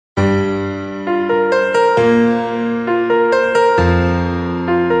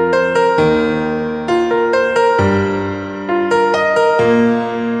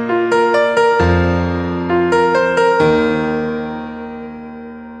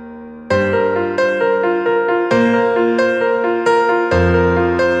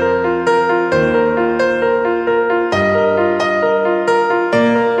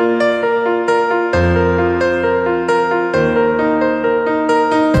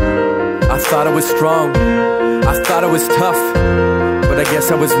thought I was strong, I thought I was tough, but I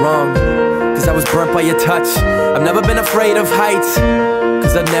guess I was wrong, cause I was burnt by your touch. I've never been afraid of heights,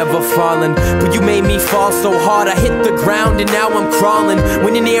 cause I've never fallen, but you made me fall so hard I hit the ground and now I'm crawling.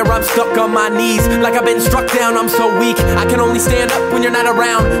 When you're near I'm stuck on my knees, like I've been struck down, I'm so weak. I can only stand up when you're not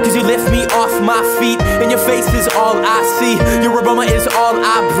around, cause you lift me off my feet, and your face is all I see, your aroma is all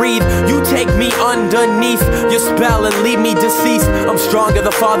I breathe. You take me underneath your spell and leave me deceased. I'm stronger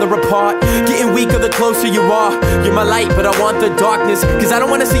the farther apart, getting weaker the closer you are. You're my light but I want the darkness, cause I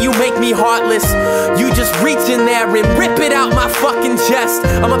don't wanna see you make me heartless. You just reach in there and rip it out my fucking chest.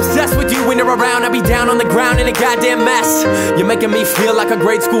 I'm obsessed with you when you're around, I be down on the ground in a goddamn mess. You're making me feel like a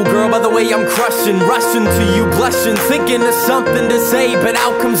grade school girl by the way I'm crushing, rushing to you, blushing, thinking of something to say, but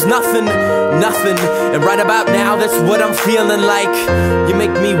out comes nothing, nothing. And right about now that's what I'm feeling like. You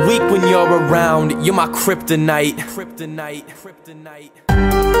make me weak when you're around, you're my kryptonite. Kryptonite, kryptonite.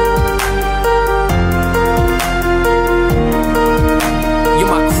 You're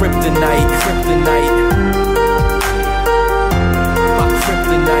my kryptonite, kryptonite.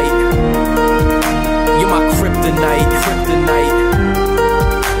 Kryptonite. You're my kryptonite, kryptonite.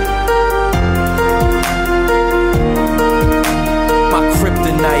 My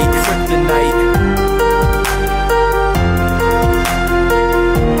kryptonite, kryptonite.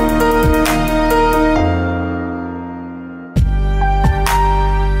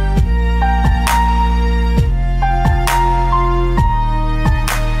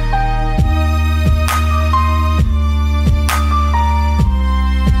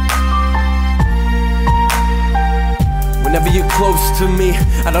 Whenever you're close to me,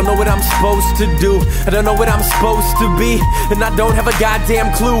 I don't know what I'm supposed to do, I don't know what I'm supposed to be, and I don't have a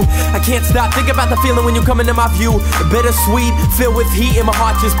goddamn clue. I can't stop thinking about the feeling when you come into my view. Bittersweet, filled with heat, and my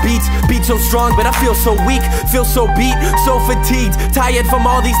heart just beats so strong, but I feel so weak, feel so beat, so fatigued, tired from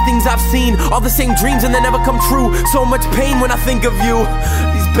all these things I've seen, all the same dreams and they never come true. So much pain when I think of you.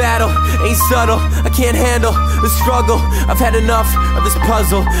 These battles ain't subtle, I can't handle the struggle. I've had enough of this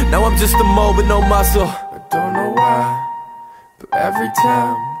puzzle, now I'm just a mole with no muscle. I don't know why, but every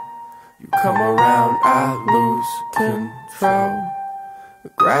time you come around I lose control.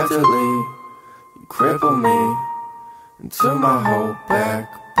 But gradually you cripple me until my whole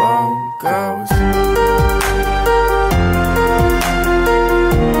backbone goes.